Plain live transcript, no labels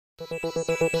Welcome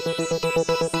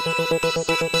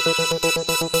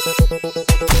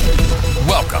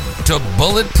to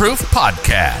Bulletproof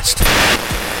Podcast,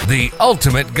 the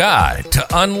ultimate guide to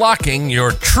unlocking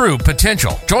your true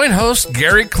potential. Join host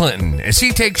Gary Clinton as he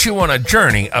takes you on a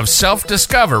journey of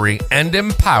self-discovery and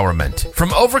empowerment.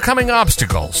 From overcoming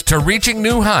obstacles to reaching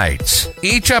new heights,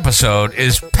 each episode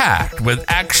is packed with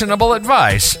actionable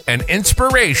advice and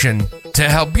inspiration to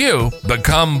help you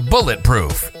become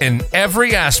bulletproof in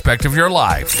every aspect of your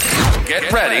life.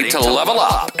 Get ready to level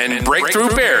up and break through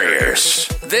barriers.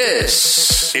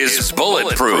 This is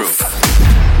Bulletproof.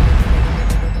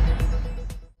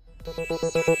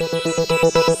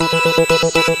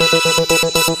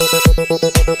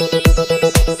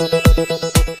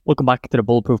 Welcome back to the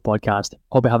Bulletproof Podcast.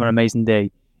 Hope you're having an amazing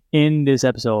day. In this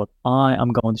episode, I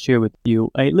am going to share with you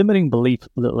a limiting belief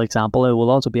little example. It will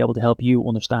also be able to help you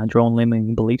understand your own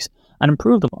limiting beliefs and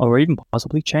improve them, or even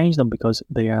possibly change them because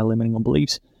they are limiting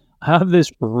beliefs. I have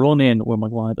this run-in with my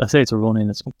client. I say it's a run-in,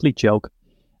 it's a complete joke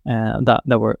that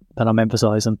I'm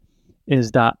emphasizing,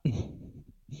 is that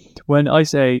when I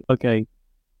say, okay,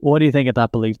 what do you think of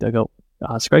that belief? They go,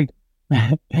 oh, that's great.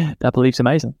 That belief's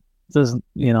amazing. That's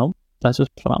just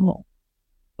phenomenal.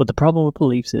 But the problem with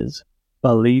beliefs is,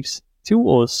 beliefs to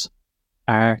us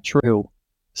are true.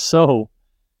 So,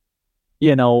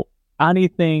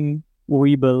 anything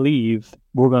we believe,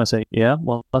 we're going to say, yeah,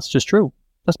 well, that's just true.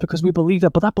 That's because we believe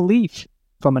that. But that belief,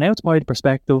 from an outside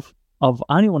perspective of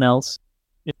anyone else,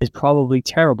 is probably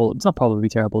terrible. It's not probably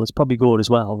terrible. It's probably good as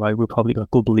well, right? We've probably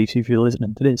got good beliefs if you're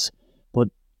listening to this. But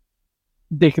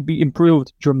they could be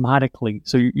improved dramatically.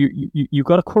 So you've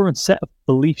got a current set of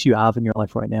beliefs you have in your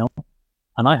life right now.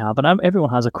 And I have, and everyone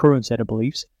has a current set of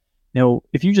beliefs. Now,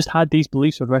 if you just had these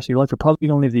beliefs for the rest of your life, you're probably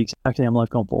going to live the exact same life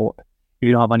going forward. If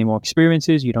you don't have any more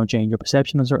experiences, you don't change your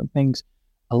perception on certain things,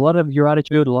 a lot of your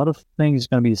attitude, a lot of things is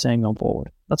going to be the same going forward.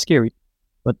 That's scary.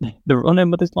 But the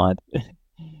run-in with this line,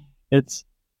 it's,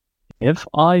 if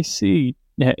I see,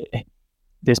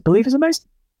 this belief is amazing.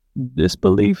 This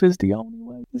belief is the only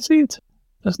way to see it.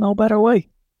 There's no better way.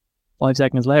 5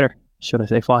 seconds later, should I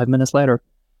say 5 minutes later,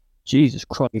 Jesus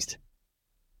Christ.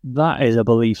 That is a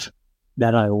belief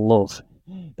that I love.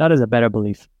 That is a better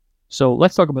belief. So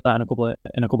let's talk about that in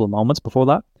a couple of moments. Before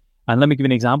that, and let me give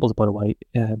you examples, by the way,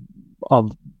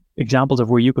 of examples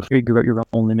of where you could figure out your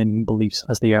own limiting beliefs,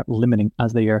 as they are limiting,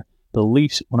 as they are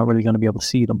beliefs. We're not really going to be able to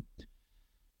see them.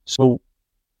 So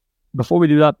before we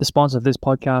do that, the sponsor of this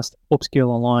podcast,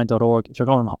 upskillonline.org.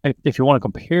 If you want to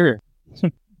compare,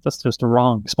 that's just the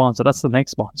wrong sponsor. That's the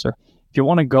next sponsor. If you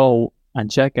want to go and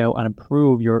check out and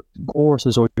improve your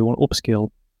courses, or you want to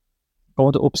upskill, go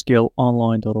to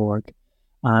upskillonline.org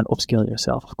and upskill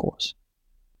yourself, of course.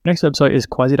 Next website is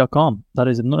Quasi.com. That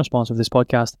is another sponsor of this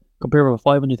podcast. Compare over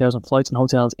 500,000 flights and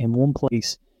hotels in one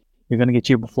place. You're going to get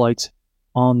cheaper flights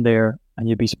on there, and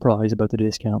you'd be surprised about the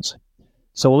discounts.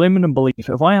 So, limiting belief.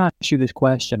 If I ask you this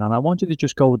question, and I want you to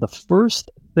just go with the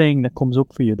first thing that comes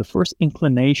up for you, the first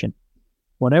inclination,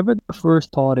 whatever the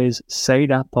first thought is, say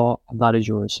that thought, and that is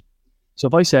yours. So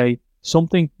if I say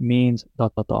something means ...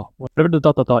 whatever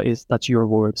the ... is, that's your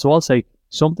word. So I'll say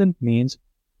something means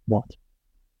what?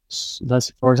 So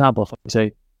that's, for example, if I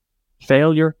say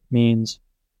failure means,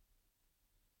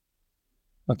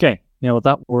 okay,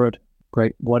 that word,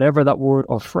 great. Whatever that word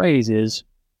or phrase is,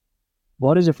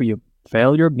 what is it for you?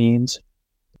 Failure means ...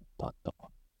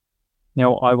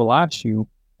 Now I will ask you,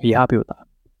 are you happy with that?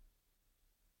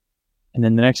 And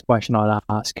then the next question I'll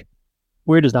ask,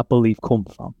 where does that belief come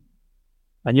from?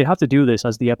 And you have to do this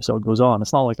as the episode goes on.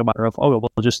 It's not like a matter of, oh, well,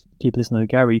 just keep listening to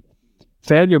Gary.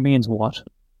 Failure means what?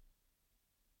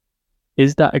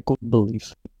 Is that a good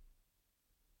belief?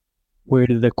 Where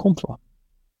did it come from?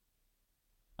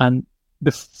 And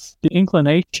the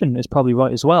inclination is probably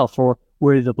right as well for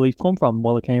where did the belief come from?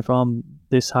 Well, it came from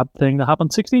this thing that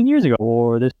happened 16 years ago,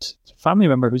 or this family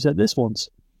member who said this once.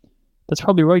 That's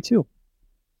probably right too.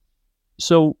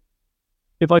 So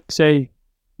if I say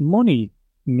money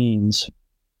means ...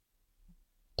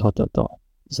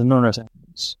 It's another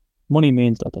sentence. Money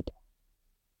means ...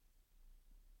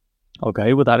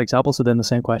 Okay, with that example, so then the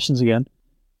same questions again.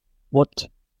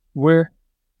 Where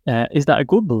is that a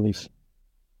good belief?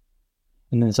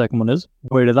 And then the second one is,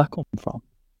 where did that come from?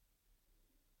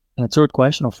 And the third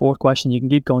question or fourth question, you can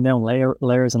keep going down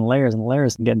layers and layers and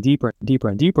layers and getting deeper and deeper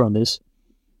and deeper on this.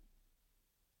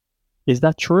 Is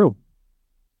that true?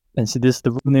 And so this is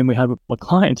the name we had with my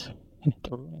client.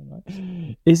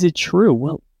 Is it true?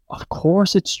 Well, of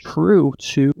course it's true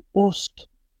to us.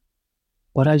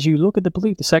 But as you look at the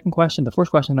belief, the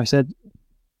first question I said,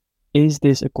 is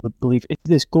this a good belief? Is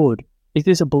this good? Is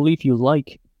this a belief you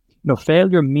like?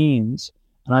 Failure means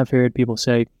And I've heard people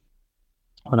say,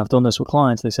 when I've done this with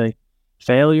clients, they say,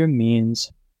 failure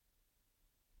means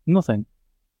nothing.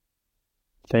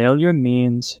 Failure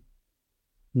means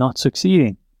not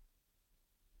succeeding.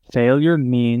 Failure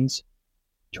means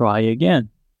try again.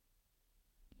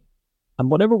 And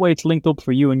whatever way it's linked up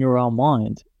for you in your own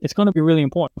mind, it's going to be really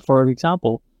important. For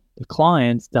example, the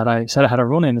clients that I said I had a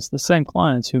run-in, it's the same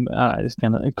clients who, it's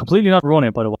kind of completely not a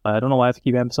run-in, by the way. I don't know why I have to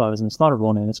keep emphasizing it's not a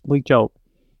run-in, it's a complete joke.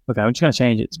 Okay, I'm just going to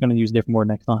change it. It's going to use a different word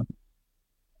next time.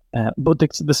 But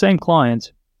the same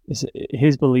client,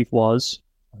 his belief was,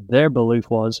 their belief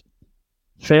was,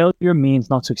 failure means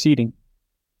not succeeding.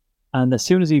 And as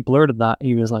soon as he blurted that,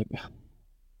 he was like,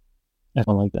 I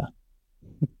don't like that.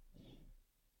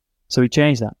 So he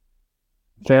changed that.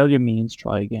 Failure means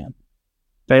try again.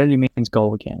 Failure means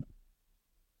go again.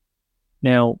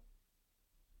 Now,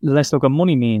 let's look at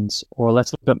money means, or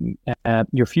let's look at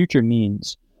your future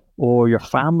means, or your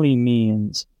family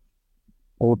means,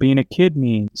 or being a kid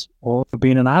means, or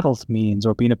being an adult means,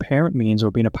 or being a parent means,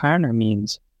 or being a partner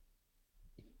means.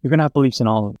 You're going to have beliefs in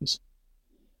all of these.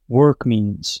 Work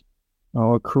means,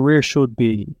 or career should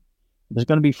be. There's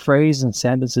going to be phrases and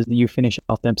sentences that you finish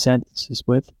off them sentences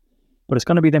with, but it's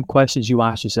going to be them questions you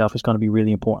ask yourself is going to be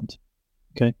really important.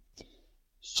 Okay?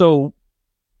 So,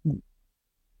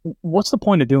 what's the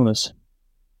point of doing this?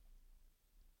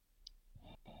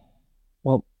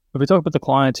 Well, if we talk about the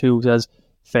client who says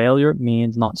failure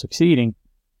means not succeeding,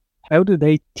 how do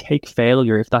they take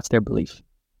failure if that's their belief?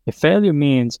 If failure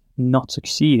means not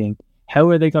succeeding, how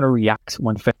are they going to react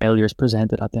when failure is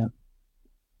presented at them?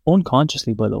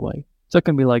 Unconsciously, by the way. So it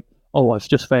can be like, oh, I've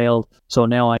just failed, so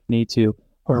now I need to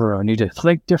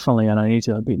think differently, and I need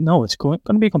to be... No, it's going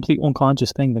to be a complete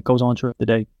unconscious thing that goes on throughout the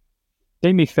day.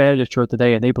 They may failure throughout the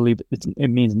day, and they believe it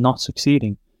means not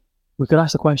succeeding. We could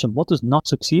ask the question, what does not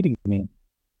succeeding mean?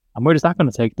 And where is that going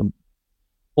to take them?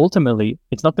 Ultimately,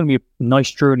 it's not going to be a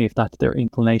nice journey if that's their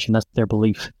inclination, that's their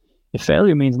belief. If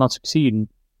failure means not succeeding,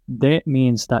 that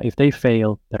means that if they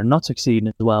fail, they're not succeeding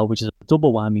as well, which is a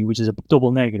double whammy, which is a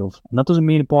double negative. And that doesn't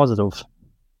mean a positive.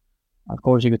 Of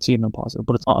course, you could see it in a positive,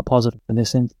 but it's not a positive in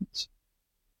this instance.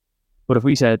 But if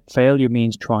we said failure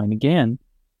means trying again,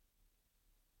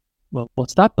 well,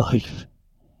 what's that belief?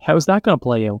 How's that going to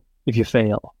play out if you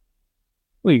fail?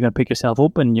 Well, you're going to pick yourself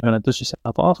up and you're going to dust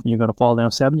yourself off and you're going to fall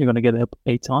down 7, you're going to get up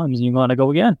 8 times and you're going to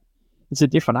go again. It's a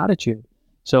different attitude.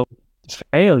 So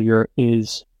failure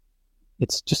is,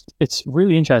 it's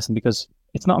really interesting because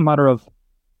it's not a matter of,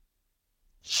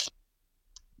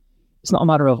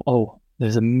 oh,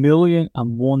 there's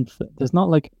 1,000,001, there's not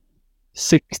like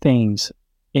 6 things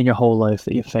in your whole life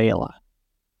that you fail at.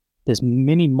 There's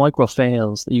many micro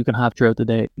fails that you can have throughout the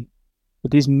day. But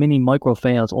these mini micro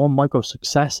fails or micro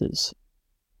successes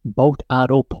both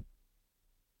add up.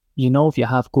 You know, if you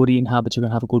have good eating habits, you're going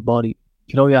to have a good body.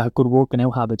 You know, you have good working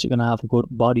out habits, you're going to have a good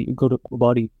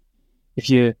body. If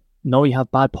you know you have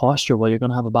bad posture, well, you're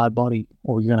going to have a bad body,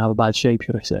 or you're going to have a bad shape,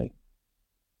 should I say.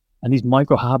 And these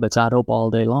micro habits add up all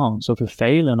day long. So if you're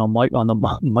failing on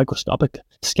the microscopic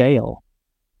scale,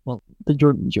 well,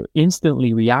 you're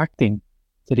instantly reacting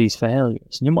to these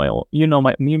failures. You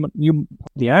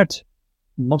probably aren't.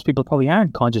 Most people probably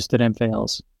aren't conscious to them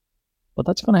fails. But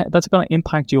that's gonna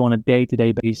impact you on a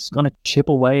day-to-day basis. It's gonna chip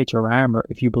away at your armor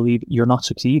if you believe you're not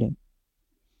succeeding.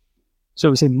 So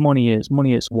we say money is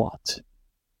what?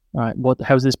 All right,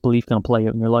 how's this belief gonna play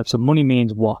out in your life? So money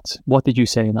means what? What did you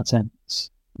say in that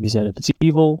sentence? You said if it's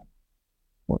evil,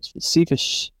 or it's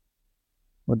deceivish,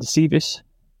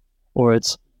 or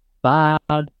it's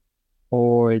bad,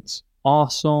 or it's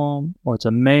awesome, or it's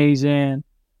amazing,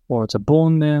 or it's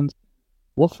abundant.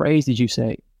 What phrase did you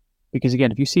say? Because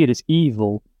again, if you see it as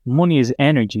evil, money is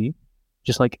energy,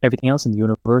 just like everything else in the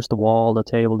universe, the wall, the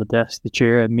table, the desk, the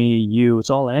chair, me, you, it's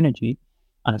all energy.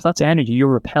 And if that's energy, you're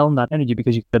repelling that energy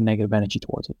because you've got negative energy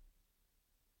towards it.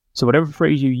 So whatever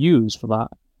phrase you use for that,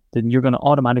 then you're going to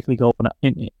automatically go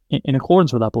in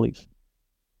accordance with that belief.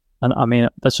 And I mean,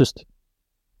 that's just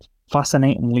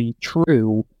fascinatingly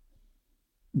true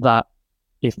that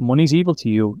if money's evil to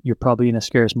you, you're probably in a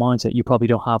scarce mindset. You probably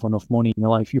don't have enough money in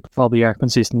your life. You probably are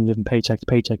consistently living paycheck to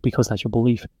paycheck because that's your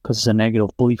belief, because it's a negative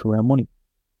belief around money.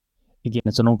 Again,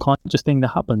 it's an unconscious thing that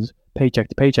happens, paycheck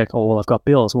to paycheck. Oh, well, I've got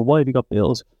bills. Well, why have you got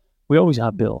bills? We always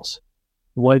have bills.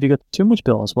 Why have you got too much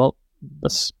bills? Well,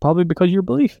 that's probably because of your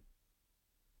belief.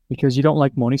 Because you don't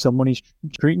like money, so money's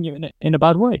treating you in a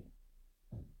bad way.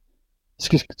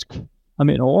 I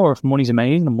mean, or if money's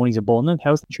amazing and money's abundant,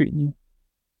 how's it treating you?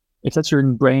 If that's your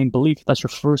ingrained belief, that's your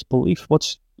first belief,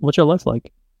 what's your life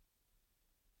like?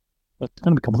 It's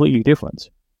going to be completely different.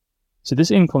 So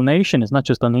this inclination is not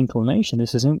just an inclination.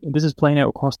 This is playing out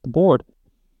across the board.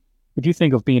 if you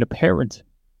think of being a parent,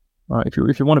 right? If you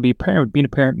want to be a parent, being a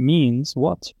parent means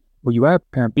what? Well, you are a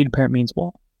parent. Being a parent means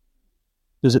what?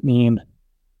 Does it mean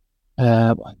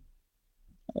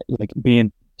like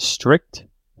being strict,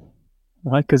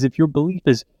 right? Because if your belief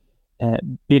is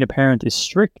being a parent is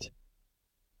strict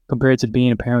compared to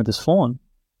being a parent is fun,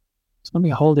 it's going to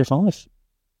be a whole different life.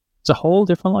 It's a whole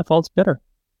different life altogether.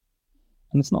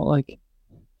 And it's not like,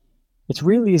 it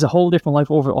really is a whole different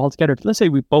life over altogether. Let's say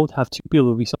we both have two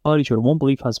people beside each other. One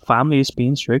belief has family is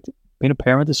being strict, being a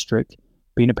parent is strict,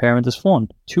 being a parent is fun.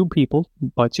 Two people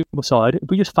by two beside. If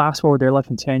we just fast forward their life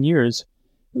in 10 years,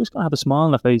 who's going to have a smile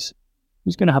on their face?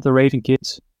 Who's going to have the raving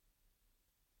kids?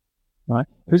 Right?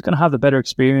 Who's going to have the better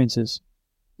experiences?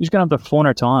 Who's going to have the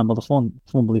funner time? Well, the fun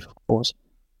belief, of course.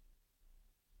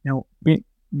 You know,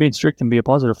 being strict can be a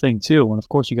positive thing too. And of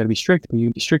course, you got to be strict, but you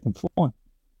can be strict and fun.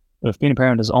 But if being a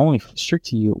parent is only strict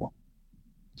to you,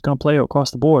 it's going to play out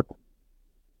across the board.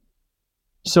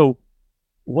 So,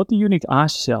 what do you need to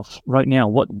ask yourself right now?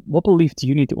 What belief do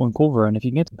you need to uncover? And if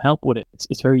you can get some help with it,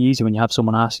 it's very easy when you have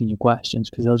someone asking you questions,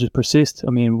 because they'll just persist.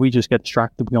 I mean, we just get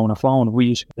distracted, we go on our phone. If we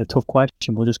just get a tough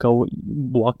question, we'll just go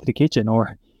walk to the kitchen.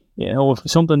 Or, you know, if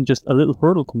something, just a little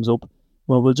hurdle comes up,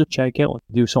 well, we'll just check out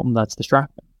and do something that's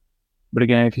distracting. But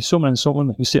again, if you're someone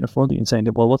who's sitting in front of you and saying,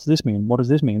 well, what does this mean? What does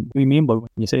this mean? What do you mean by when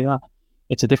you say that?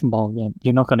 It's a different ball game.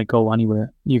 You're not going to go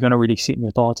anywhere. You're going to really sit in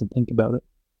your thoughts and think about it.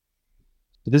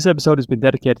 So this episode has been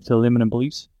dedicated to limiting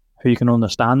beliefs, how you can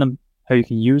understand them, how you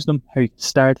can use them, how you can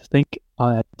start to think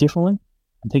differently.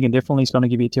 And thinking differently is going to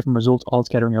give you a different result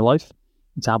altogether in your life.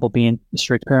 Example being a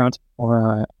strict parent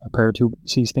or a parent who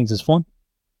sees things as fun.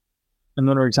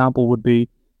 Another example would be,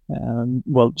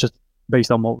 just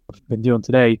based on what we've been doing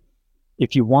today,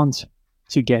 if you want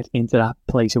to get into that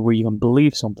place where you can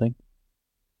believe something,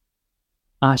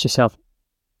 ask yourself, ...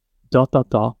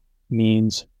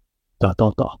 means ...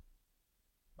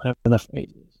 whatever that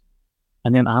phrase is.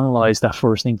 And then analyze that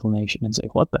first inclination and say,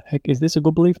 what the heck, is this a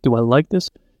good belief? Do I like this?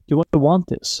 Do I want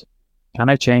this? Can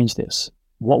I change this?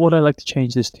 What would I like to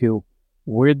change this to?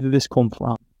 Where did this come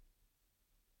from?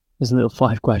 There's a little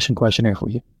 5-question questionnaire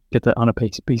for you. Get that on a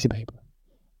piece of paper.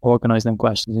 Organize them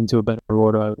questions into a better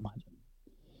order, I would imagine.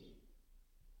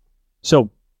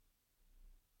 So,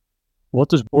 what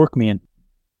does work mean? ...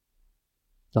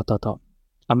 And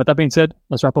with that being said,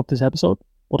 let's wrap up this episode.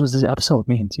 What does this episode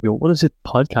mean to you? What does this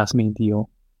podcast mean to you?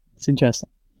 It's interesting.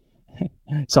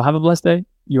 So have a blessed day.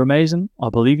 You're amazing. I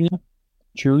believe in you.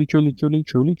 Truly, truly, truly,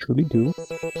 truly, truly do.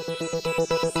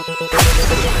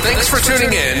 Thanks for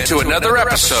tuning in to another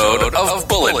episode of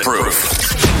Bulletproof.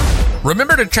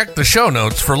 Remember to check the show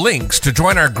notes for links to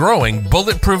join our growing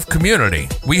Bulletproof community.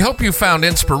 We hope you found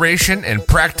inspiration and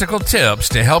practical tips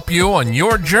to help you on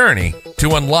your journey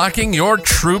to unlocking your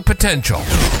true potential.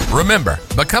 Remember,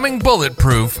 becoming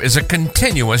bulletproof is a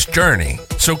continuous journey,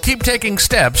 so keep taking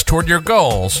steps toward your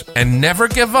goals and never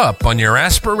give up on your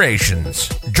aspirations.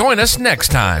 Join us next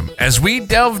time as we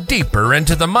delve deeper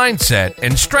into the mindset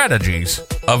and strategies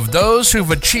of those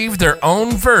who've achieved their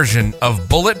own version of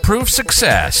bulletproof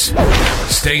success.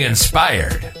 Stay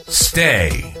inspired.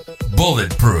 Stay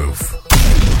bulletproof.